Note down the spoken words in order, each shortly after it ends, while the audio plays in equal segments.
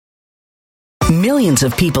Millions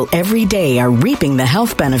of people every day are reaping the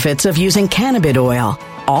health benefits of using cannabis oil,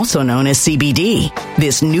 also known as CBD.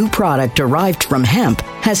 This new product derived from hemp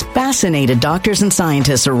has fascinated doctors and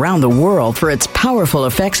scientists around the world for its powerful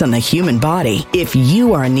effects on the human body. If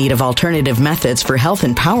you are in need of alternative methods for health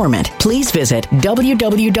empowerment, please visit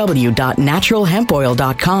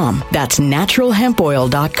www.naturalhempoil.com. That's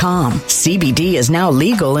naturalhempoil.com. CBD is now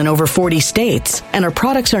legal in over 40 states, and our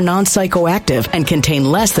products are non-psychoactive and contain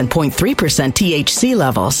less than 0.3% THC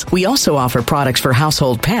levels. We also offer products for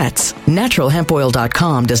household pets.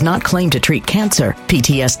 Naturalhempoil.com does not claim to treat cancer,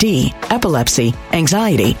 PTSD, epilepsy,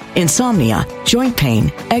 anxiety, insomnia, joint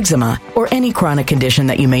pain, eczema, or any chronic condition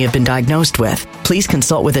that you may have been diagnosed with. Please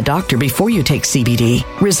consult with a doctor before you take CBD.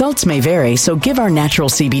 Results may vary, so give our natural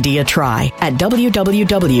CBD a try at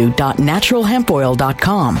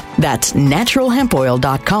www.naturalhempoil.com. That's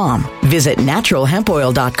naturalhempoil.com. Visit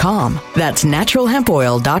naturalhempoil.com. That's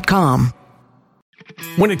naturalhempoil.com.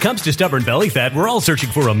 When it comes to stubborn belly fat, we're all searching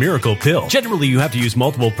for a miracle pill. Generally, you have to use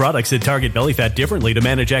multiple products that target belly fat differently to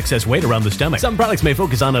manage excess weight around the stomach. Some products may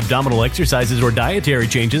focus on abdominal exercises or dietary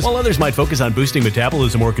changes, while others might focus on boosting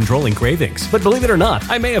metabolism or controlling cravings. But believe it or not,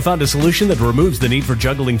 I may have found a solution that removes the need for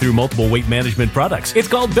juggling through multiple weight management products. It's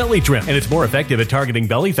called Belly Trim, and it's more effective at targeting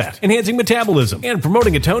belly fat, enhancing metabolism, and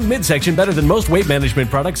promoting a toned midsection better than most weight management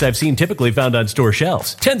products I've seen typically found on store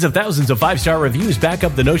shelves. Tens of thousands of 5-star reviews back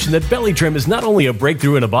up the notion that Belly Trim is not only a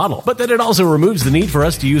breakthrough in a bottle, but that it also removes the need for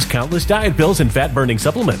us to use countless diet pills and fat-burning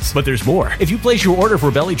supplements. But there's more. If you place your order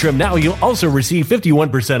for Belly Trim now, you'll also receive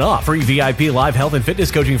 51% off, free VIP live health and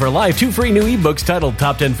fitness coaching for life, 2 free new ebooks titled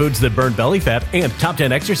Top 10 Foods That Burn Belly Fat and Top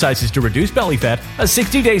 10 Exercises to Reduce Belly Fat, a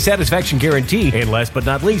 60-day satisfaction guarantee, and last but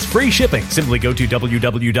not least, free shipping. Simply go to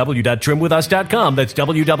www.trimwithus.com. That's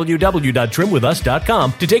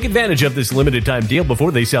www.trimwithus.com to take advantage of this limited time deal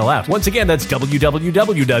before they sell out. Once again, that's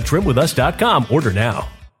www.trimwithus.com. Order now.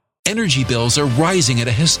 Energy bills are rising at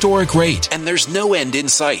a historic rate, and there's no end in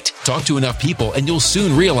sight. Talk to enough people, and you'll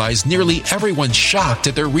soon realize nearly everyone's shocked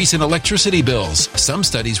at their recent electricity bills. Some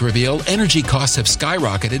studies reveal energy costs have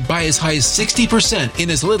skyrocketed by as high as 60%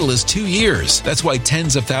 in as little as 2 years. That's why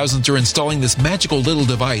tens of thousands are installing this magical little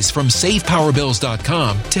device from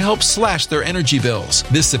SavePowerBills.com to help slash their energy bills.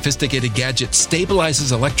 This sophisticated gadget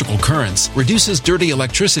stabilizes electrical currents, reduces dirty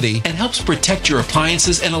electricity, and helps protect your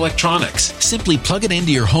appliances and electronics. Simply plug it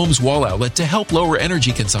into your home's wall outlet to help lower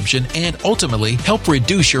energy consumption and ultimately help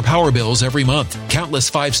reduce your power bills every month.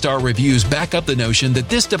 Countless 5-star reviews back up the notion that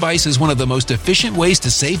this device is one of the most efficient ways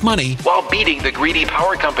to save money while beating the greedy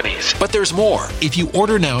power companies. But there's more. If you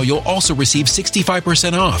order now, you'll also receive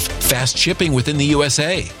 65% off, fast shipping within the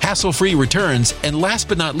USA, hassle-free returns, and last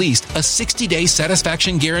but not least, a 60-day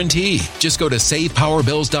satisfaction guarantee. Just go to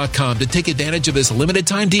SavePowerBills.com to take advantage of this limited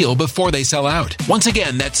time deal before they sell out. Once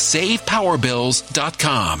again, that's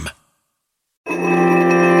SavePowerBills.com.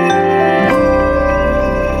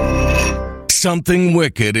 Something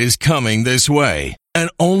wicked is coming this way,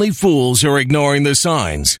 and only fools are ignoring the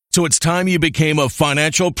signs. So it's time you became a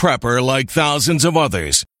financial prepper like thousands of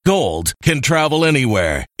others. Gold can travel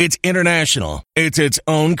anywhere. It's international. It's its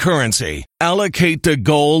own currency. Allocate to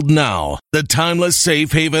gold now, the timeless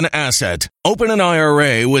safe haven asset. Open an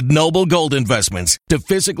IRA with Noble Gold Investments to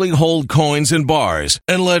physically hold coins and bars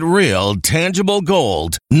and let real, tangible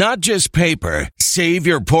gold, not just paper, save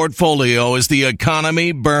your portfolio as the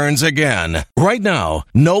economy burns again. Right now,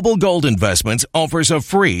 Noble Gold Investments offers a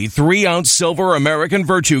free 3-ounce silver American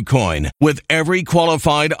Virtue coin with every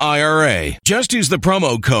qualified IRA. Just use the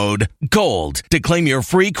promo code GOLD to claim your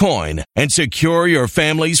free coin and secure your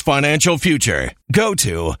family's financial future. Go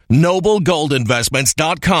to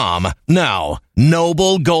noblegoldinvestments.com now.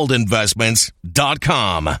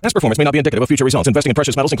 noblegoldinvestments.com. Past performance may not be indicative of future results. Investing in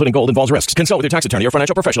precious metals, including gold, involves risks. Consult with your tax attorney or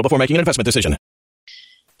financial professional before making an investment decision.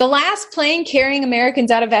 The last plane carrying Americans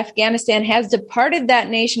out of Afghanistan has departed that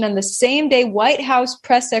nation on the same day. White House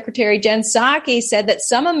Press Secretary Jen Psaki said that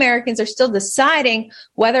some Americans are still deciding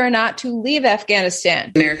whether or not to leave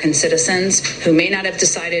Afghanistan. American citizens who may not have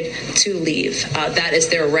decided to leave. That is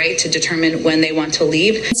their right to determine when they want to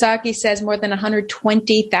leave. Psaki says more than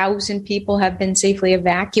 120,000 people have been safely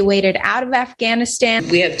evacuated out of Afghanistan.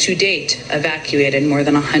 We have to date evacuated more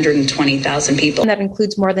than 120,000 people. And that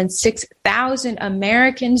includes more than 6,000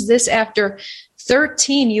 Americans. This after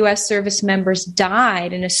 13 U.S. service members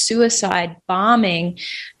died in a suicide bombing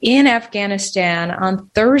in Afghanistan on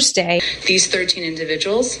Thursday. These 13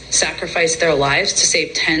 individuals sacrificed their lives to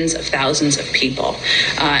save tens of thousands of people.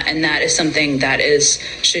 And that is something that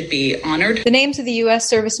should be honored. The names of the U.S.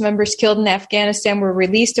 service members killed in Afghanistan were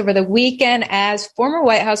released over the weekend as former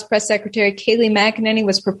White House Press Secretary Kayleigh McEnany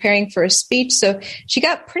was preparing for a speech. So she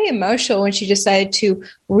got pretty emotional when she decided to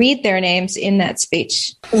read their names in that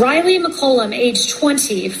speech. Riley McCollum, age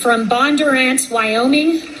 20, from Bondurant,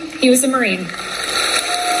 Wyoming. He was a Marine.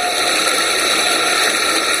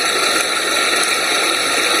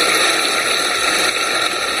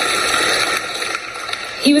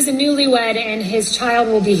 He was a newlywed, and his child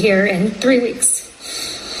will be here in 3 weeks.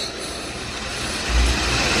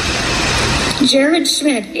 Jared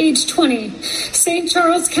Schmidt, age 20, St.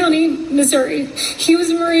 Charles County, Missouri. He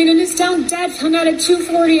was a Marine, and his dad found out at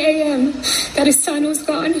 2:40 a.m. that his son was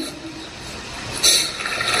gone.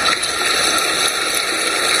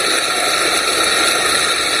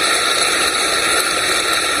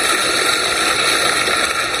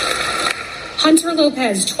 Hunter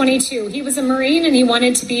Lopez, 22. He was a Marine, and he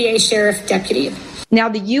wanted to be a sheriff deputy. Now,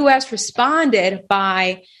 the U.S. responded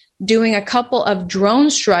by doing a couple of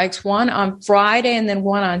drone strikes, one on Friday and then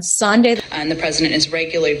one on Sunday. And the president is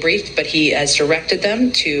regularly briefed, but he has directed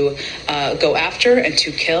them to go after and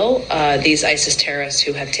to kill these ISIS terrorists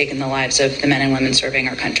who have taken the lives of the men and women serving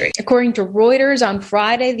our country. According to Reuters, on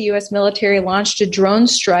Friday, the U.S. military launched a drone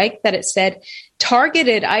strike that it said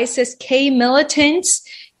targeted ISIS-K militants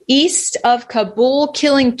east of Kabul,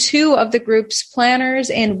 killing 2 of the group's planners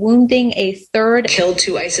and wounding a third. Killed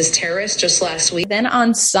 2 ISIS terrorists just last week. Then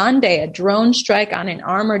on Sunday, a drone strike on an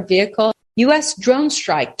armored vehicle. U.S. drone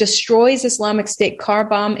strike destroys Islamic State car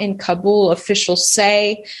bomb in Kabul, officials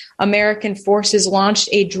say. American forces launched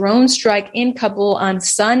a drone strike in Kabul on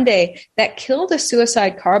Sunday that killed a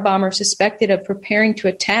suicide car bomber suspected of preparing to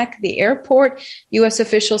attack the airport, U.S.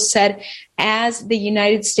 officials said, as the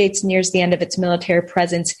United States nears the end of its military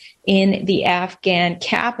presence in the Afghan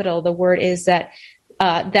capital. The word is that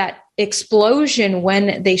that explosion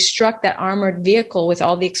when they struck that armored vehicle with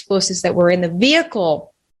all the explosives that were in the vehicle,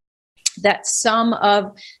 that some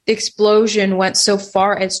of the explosion went so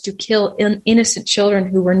far as to kill innocent children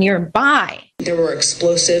who were nearby. There were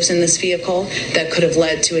explosives in this vehicle that could have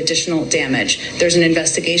led to additional damage. There's an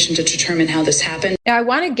investigation to determine how this happened. Now, I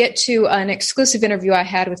want to get to an exclusive interview I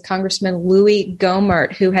had with Congressman Louie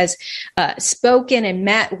Gohmert, who has spoken and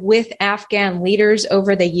met with Afghan leaders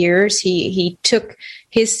over the years. He took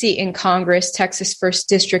his seat in Congress, Texas 1st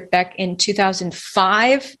District, back in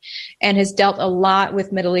 2005, and has dealt a lot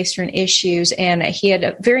with Middle Eastern issues. And he had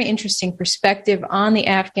a very interesting perspective on the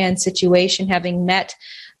Afghan situation, having met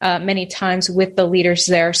many times with the leaders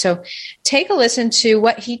there. So take a listen to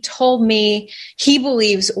what he told me he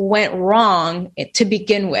believes went wrong to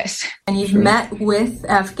begin with. And you've met with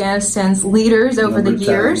Afghanistan's leaders over the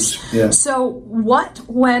years. Yeah. So what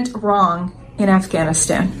went wrong in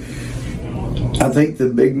Afghanistan? I think the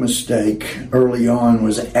big mistake early on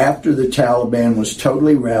was after the Taliban was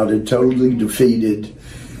totally routed, totally defeated,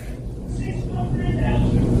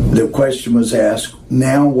 the question was asked,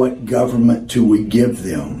 now what government do we give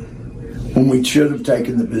them? When we should have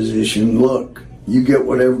taken the position, look, you get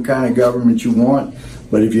whatever kind of government you want,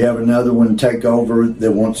 but if you have another one take over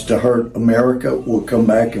that wants to hurt America, we'll come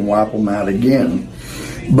back and wipe them out again.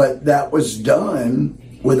 But that was done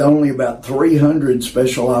with only about 300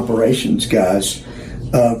 special operations guys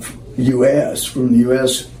from the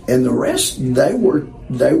U.S., and the rest, they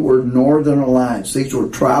were Northern Alliance. These were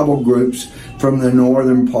tribal groups from the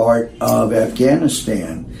northern part of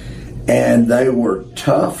Afghanistan. And they were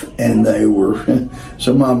tough, and they were,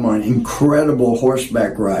 some of them were incredible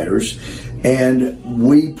horseback riders. And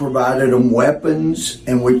we provided them weapons,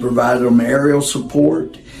 and we provided them aerial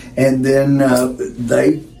support. And then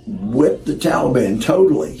they whipped the Taliban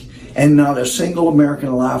totally. And not a single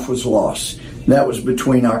American life was lost. That was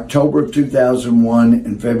between October of 2001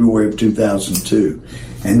 and February of 2002.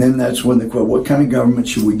 And then that's when what kind of government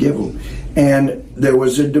should we give them? And there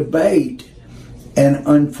was a debate. And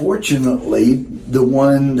unfortunately, the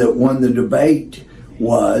one that won the debate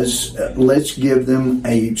was, let's give them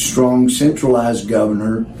a strong centralized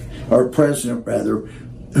governor, or president rather,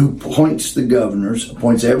 who appoints the governors,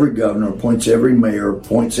 appoints every governor, appoints every mayor,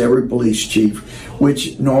 appoints every police chief,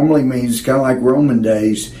 which normally means kind of like Roman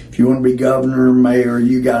days. If you want to be governor or mayor,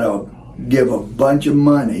 you got to give a bunch of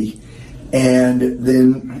money, and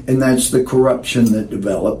that's the corruption that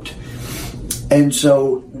developed. And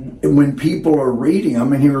so when people are reading,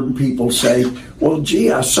 I'm hearing people say, well, gee,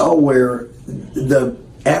 I saw where the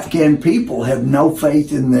Afghan people have no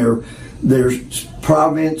faith in their their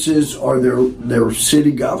provinces or their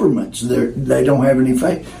city governments. They don't have any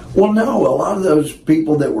faith. Well, no, a lot of those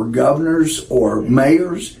people that were governors or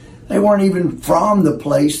mayors, they weren't even from the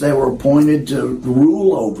place they were appointed to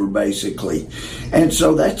rule over, basically. And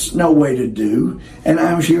so that's no way to do. And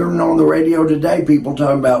I was hearing on the radio today people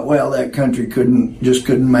talking about, well, that country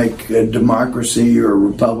couldn't make a democracy or a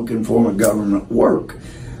Republican form of government work.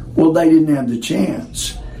 Well, they didn't have the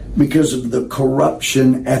chance because of the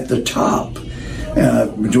corruption at the top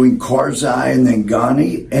between Karzai and then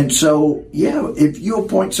Ghani. And so, yeah, if you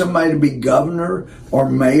appoint somebody to be governor or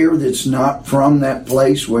mayor that's not from that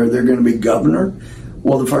place where they're going to be governor,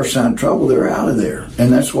 well, the first sign of trouble, they're out of there.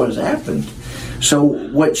 And that's what has happened. So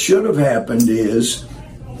what should have happened is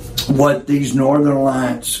what these Northern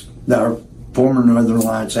Alliance, our former Northern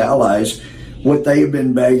Alliance allies, what they have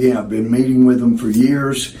been begging, I've been meeting with them for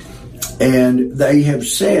years, and they have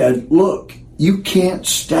said, look, you can't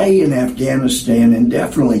stay in Afghanistan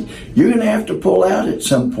indefinitely. You're going to have to pull out at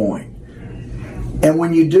some point. And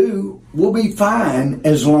when you do, we'll be fine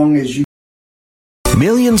as long as you...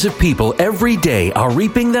 Millions of people every day are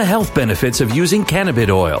reaping the health benefits of using cannabis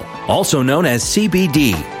oil, also known as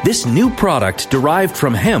CBD. This new product derived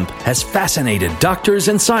from hemp has fascinated doctors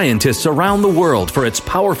and scientists around the world for its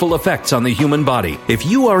powerful effects on the human body. If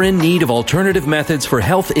you are in need of alternative methods for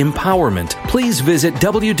health empowerment, please visit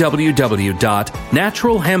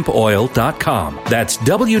www.naturalhempoil.com. That's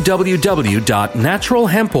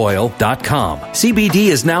www.naturalhempoil.com. CBD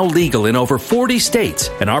is now legal in over 40 states,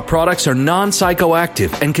 and our products are non-psychoactive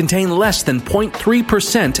and contain less than 0.3%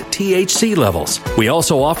 THC levels. We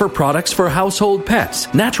also offer products for household pets.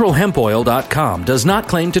 NaturalHempOil.com does not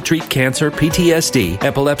claim to treat cancer, PTSD,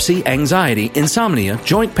 epilepsy, anxiety, insomnia,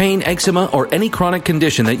 joint pain, eczema, or any chronic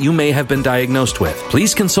condition that you may have been diagnosed with.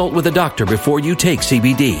 Please consult with a doctor before you take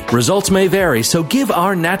CBD. Results may vary, so give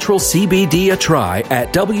our natural CBD a try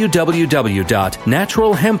at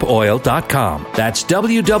www.naturalhempoil.com. That's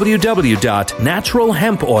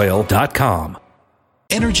www.naturalhempoil.com.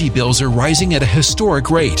 Energy bills are rising at a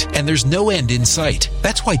historic rate, and there's no end in sight.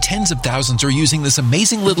 That's why tens of thousands are using this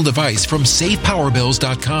amazing little device from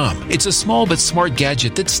SavePowerBills.com. It's a small but smart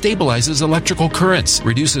gadget that stabilizes electrical currents,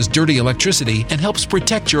 reduces dirty electricity, and helps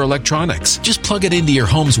protect your electronics. Just plug it into your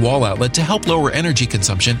home's wall outlet to help lower energy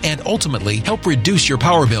consumption and ultimately help reduce your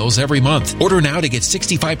power bills every month. Order now to get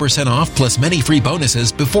 65% off plus many free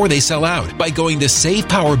bonuses before they sell out by going to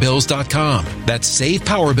SavePowerBills.com. That's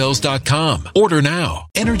SavePowerBills.com. Order now.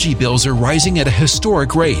 Energy bills are rising at a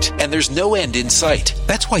historic rate, and there's no end in sight.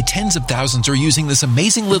 That's why tens of thousands are using this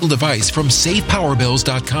amazing little device from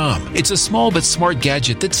SavePowerBills.com. It's a small but smart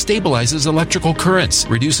gadget that stabilizes electrical currents,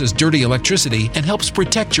 reduces dirty electricity, and helps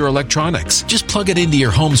protect your electronics. Just plug it into your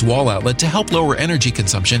home's wall outlet to help lower energy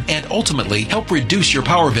consumption and ultimately help reduce your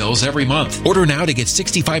power bills every month. Order now to get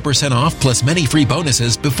 65% off plus many free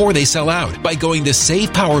bonuses before they sell out by going to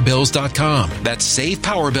SavePowerBills.com. That's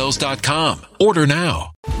SavePowerBills.com. Order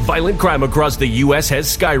now. Violent crime across the U.S.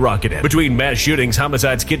 has skyrocketed. Between mass shootings,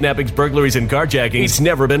 homicides, kidnappings, burglaries, and carjackings, it's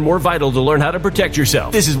never been more vital to learn how to protect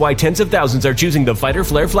yourself. This is why tens of thousands are choosing the Fighter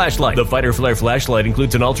Flare flashlight. The Fighter Flare flashlight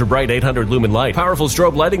includes an ultra-bright 800 lumen light, powerful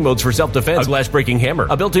strobe lighting modes for self-defense, a glass-breaking hammer,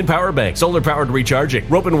 a built-in power bank, solar-powered recharging,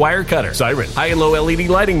 rope and wire cutter, siren, high and low LED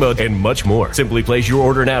lighting mode, and much more. Simply place your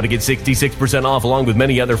order now to get 66% off along with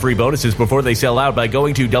many other free bonuses before they sell out by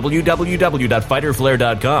going to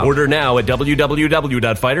www.fighterflare.com. Order now at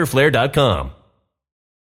www.fighterflare.com.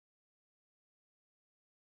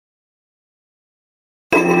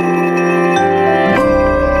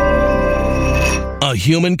 A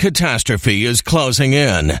human catastrophe is closing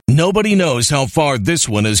in. Nobody knows how far this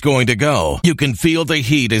one is going to go. You can feel the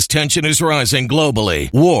heat as tension is rising globally.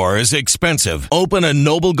 War is expensive. Open a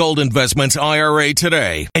Noble Gold Investments IRA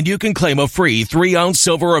today, and you can claim a free 3-ounce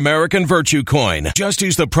silver American Virtue coin. Just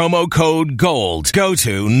use the promo code GOLD. Go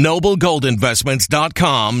to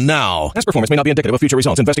noblegoldinvestments.com now. Past performance may not be indicative of future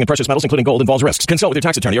results. Investing in precious metals, including gold, involves risks. Consult with your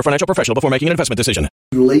tax attorney or financial professional before making an investment decision.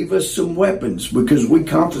 Leave us some weapons, because we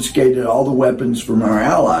confiscated all the weapons from our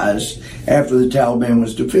allies after the Taliban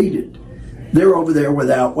was defeated. They're over there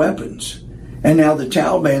without weapons. And now the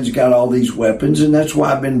Taliban's got all these weapons, and that's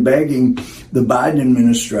why I've been begging the Biden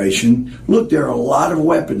administration, look, there are a lot of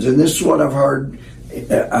weapons, and this is what I've heard.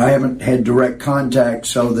 I haven't had direct contact,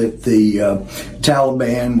 so that the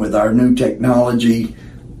Taliban, with our new technology,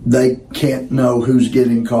 they can't know who's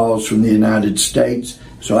getting calls from the United States.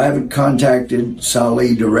 So I haven't contacted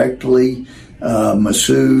Saleh directly.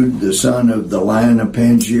 Masood, the son of the Lion of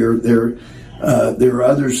Panjshir, there are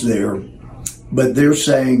others there. But they're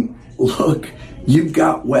saying, look, you've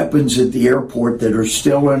got weapons at the airport that are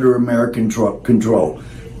still under American control.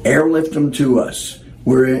 airlift them to us.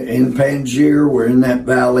 We're in Panjshir, we're in that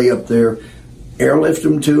valley up there. Airlift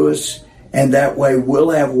them to us, and that way we'll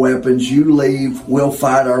have weapons. You leave, we'll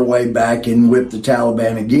fight our way back and whip the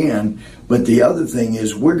Taliban again. But the other thing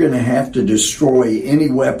is we're going to have to destroy any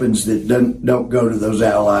weapons that don't go to those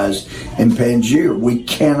allies in Panjshir. We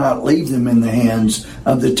cannot leave them in the hands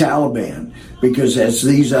of the Taliban, because as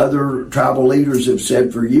these other tribal leaders have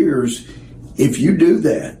said for years, if you do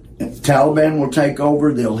that, Taliban will take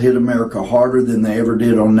over. They'll hit America harder than they ever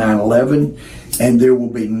did on 9/11, and there will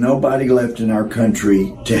be nobody left in our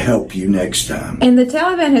country to help you next time. And the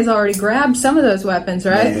Taliban has already grabbed some of those weapons,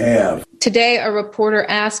 right? They have. Today, a reporter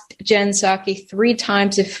asked Jen Psaki 3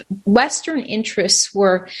 times if Western interests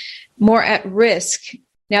were more at risk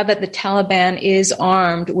now that the Taliban is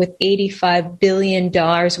armed with $85 billion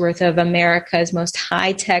worth of America's most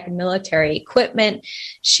high-tech military equipment.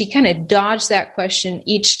 She kind of dodged that question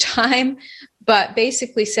each time, but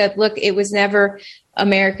basically said, look, it was never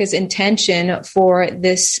America's intention for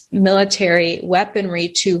this military weaponry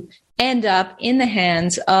to end up in the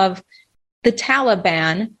hands of the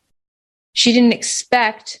Taliban. She didn't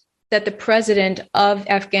expect that the president of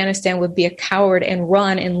Afghanistan would be a coward and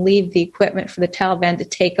run and leave the equipment for the Taliban to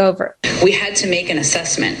take over. We had to make an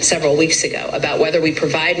assessment several weeks ago about whether we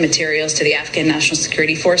provide materials to the Afghan National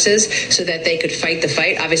Security Forces so that they could fight the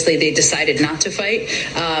fight. Obviously, they decided not to fight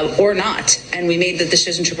or not, and we made the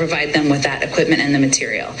decision to provide them with that equipment and the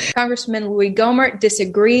material. Congressman Louie Gohmert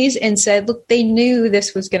disagrees and said, look, they knew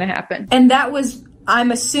this was going to happen. And that was,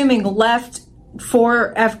 I'm assuming, left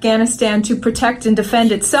for Afghanistan to protect and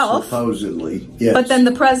defend itself. Supposedly, yes. But then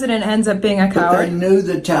the president ends up being a coward. But they knew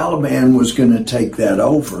the Taliban was going to take that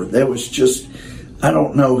over. That was just, I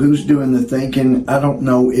don't know who's doing the thinking. I don't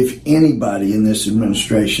know if anybody in this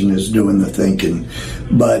administration is doing the thinking.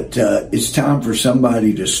 But it's time for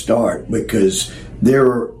somebody to start, because there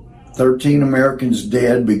are 13 Americans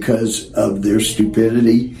dead because of their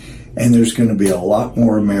stupidity. And there's going to be a lot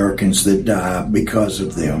more Americans that die because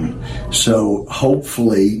of them. So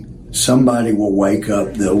hopefully somebody will wake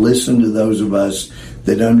up. They'll listen to those of us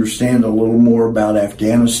that understand a little more about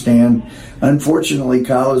Afghanistan. Unfortunately,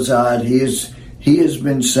 Khalilzad, he has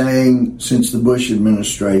been saying since the Bush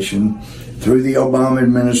administration, through the Obama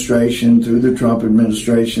administration, through the Trump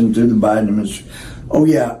administration, through the Biden administration, oh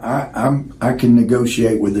yeah, I can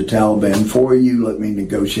negotiate with the Taliban for you. Let me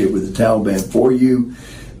negotiate with the Taliban for you.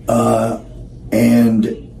 And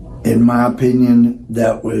in my opinion,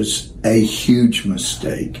 that was a huge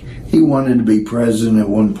mistake. He wanted to be president at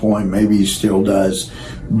one point. Maybe he still does.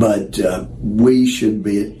 But we should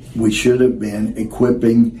have been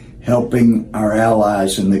equipping, helping our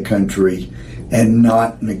allies in the country, and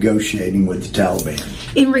not negotiating with the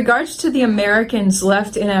Taliban. In regards to the Americans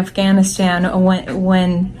left in Afghanistan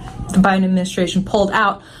when the Biden administration pulled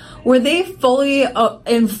out, were they fully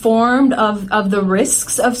informed of the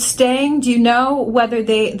risks of staying? Do you know whether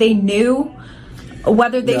they knew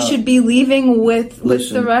whether they should be leaving with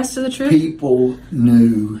the rest of the troops? People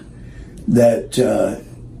knew that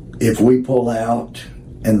if we pull out,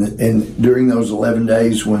 and during those 11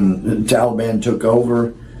 days when the Taliban took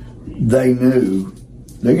over, they knew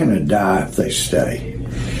they're going to die if they stay.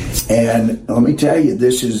 And let me tell you,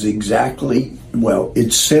 this is exactly, well,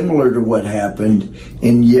 it's similar to what happened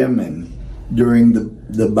in Yemen during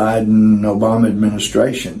the Biden-Obama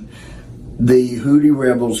administration. The Houthi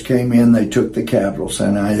rebels came in, they took the capital,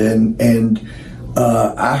 Sinai, and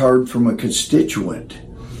I heard from a constituent,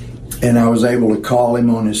 and I was able to call him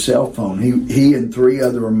on his cell phone. He and 3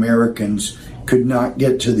 other Americans could not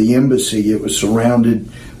get to the embassy. It was surrounded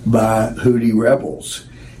by Houthi rebels.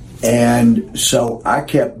 And so I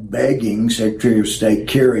kept begging Secretary of State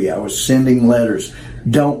Kerry. I was sending letters.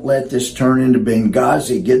 Don't let this turn into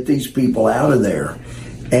Benghazi. Get these people out of there.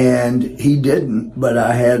 And he didn't, but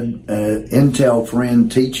I had an Intel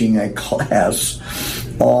friend teaching a class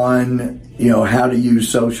on, how to use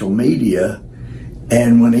social media.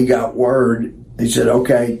 And when he got word, he said,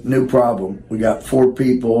 okay, no problem. We got 4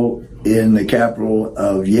 people in the capital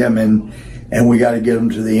of Yemen, and we got to get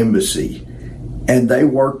them to the embassy. And they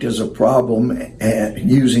worked as a problem at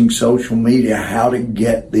using social media, how to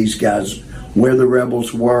get these guys where the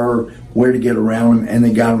rebels were, where to get around them, and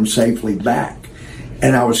they got them safely back.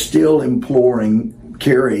 And I was still imploring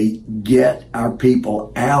Kerry, get our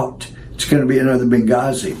people out. It's going to be another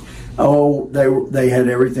Benghazi. Oh, they had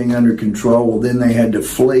everything under control. Then they had to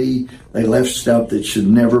flee. They left stuff that should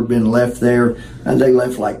never have been left there. And they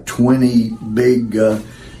left like 20 big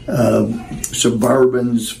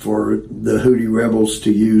Suburbans for the Houthi rebels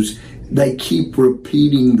to use. They keep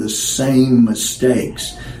repeating the same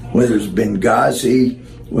mistakes, whether it's Benghazi,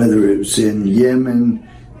 whether it's in Yemen,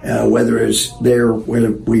 whether it's there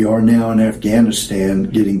where we are now in Afghanistan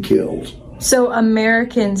getting killed. So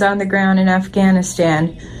Americans on the ground in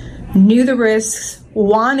Afghanistan knew the risks,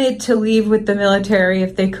 wanted to leave with the military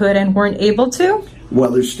if they could, and weren't able to?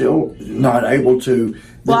 Well, they're still not able to.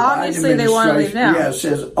 Well, obviously they want to leave now. Yeah, it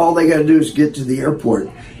says all they got to do is get to the airport.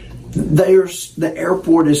 The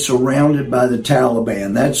airport is surrounded by the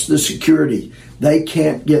Taliban. That's the security. They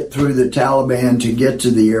can't get through the Taliban to get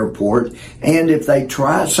to the airport. And if they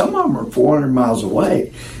try, some of them are 400 miles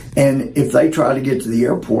away. And if they try to get to the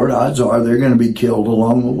airport, odds are they're going to be killed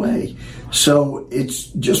along the way. So it's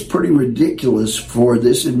just pretty ridiculous for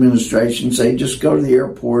this administration to say, just go to the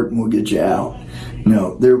airport and we'll get you out.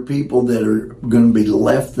 No, there are people that are going to be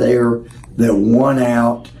left there that want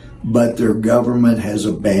out, but their government has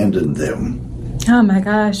abandoned them. Oh my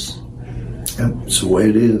gosh. That's the way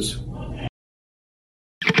it is.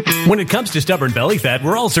 When it comes to stubborn belly fat,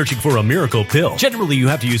 we're all searching for a miracle pill. Generally, you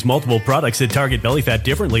have to use multiple products that target belly fat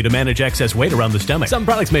differently to manage excess weight around the stomach. Some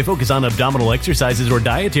products may focus on abdominal exercises or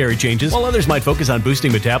dietary changes, while others might focus on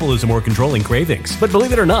boosting metabolism or controlling cravings. But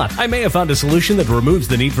believe it or not, I may have found a solution that removes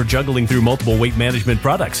the need for juggling through multiple weight management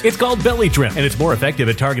products. It's called Belly Trim, and it's more effective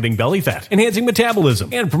at targeting belly fat, enhancing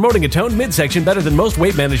metabolism, and promoting a toned midsection better than most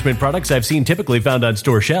weight management products I've seen typically found on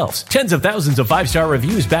store shelves. Tens of thousands of 5-star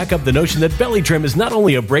reviews back up the notion that Belly Trim is not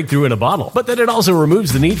only a breakthrough in a bottle, but that it also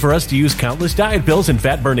removes the need for us to use countless diet pills and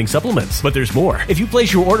fat-burning supplements. But there's more. If you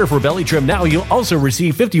place your order for Belly Trim now, you'll also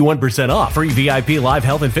receive 51% off, free VIP live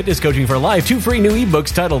health and fitness coaching for life, 2 free new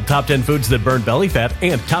ebooks titled Top 10 Foods That Burn Belly Fat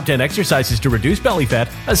and Top 10 Exercises to Reduce Belly Fat,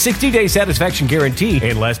 a 60-day satisfaction guarantee,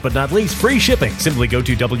 and last but not least, free shipping. Simply go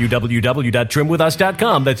to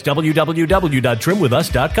www.trimwithus.com. That's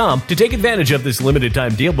www.trimwithus.com to take advantage of this limited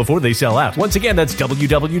time deal before they sell out. Once again, that's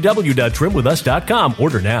www.trimwithus.com.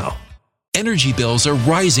 Order now. Energy bills are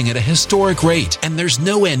rising at a historic rate, and there's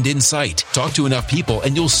no end in sight. Talk to enough people,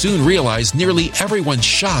 and you'll soon realize nearly everyone's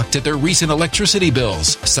shocked at their recent electricity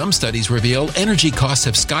bills. Some studies reveal energy costs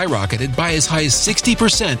have skyrocketed by as high as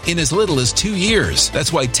 60% in as little as 2 years.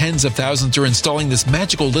 That's why tens of thousands are installing this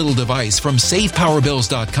magical little device from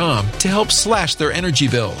SavePowerBills.com to help slash their energy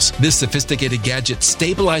bills. This sophisticated gadget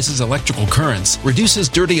stabilizes electrical currents, reduces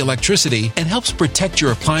dirty electricity, and helps protect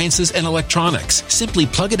your appliances and electronics. Simply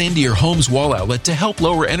plug it into your home's wall outlet to help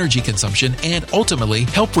lower energy consumption and ultimately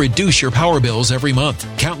help reduce your power bills every month.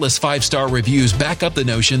 Countless 5-star reviews back up the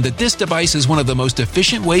notion that this device is one of the most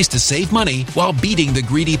efficient ways to save money while beating the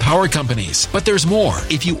greedy power companies. But there's more.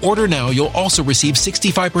 If you order now, you'll also receive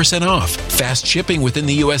 65% off, fast shipping within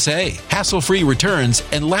the USA, hassle-free returns,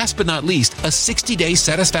 and last but not least, a 60-day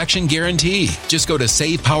satisfaction guarantee. Just go to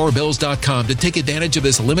SavePowerBills.com to take advantage of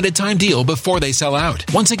this limited time deal before they sell out.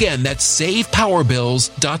 Once again, that's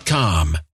SavePowerBills.com.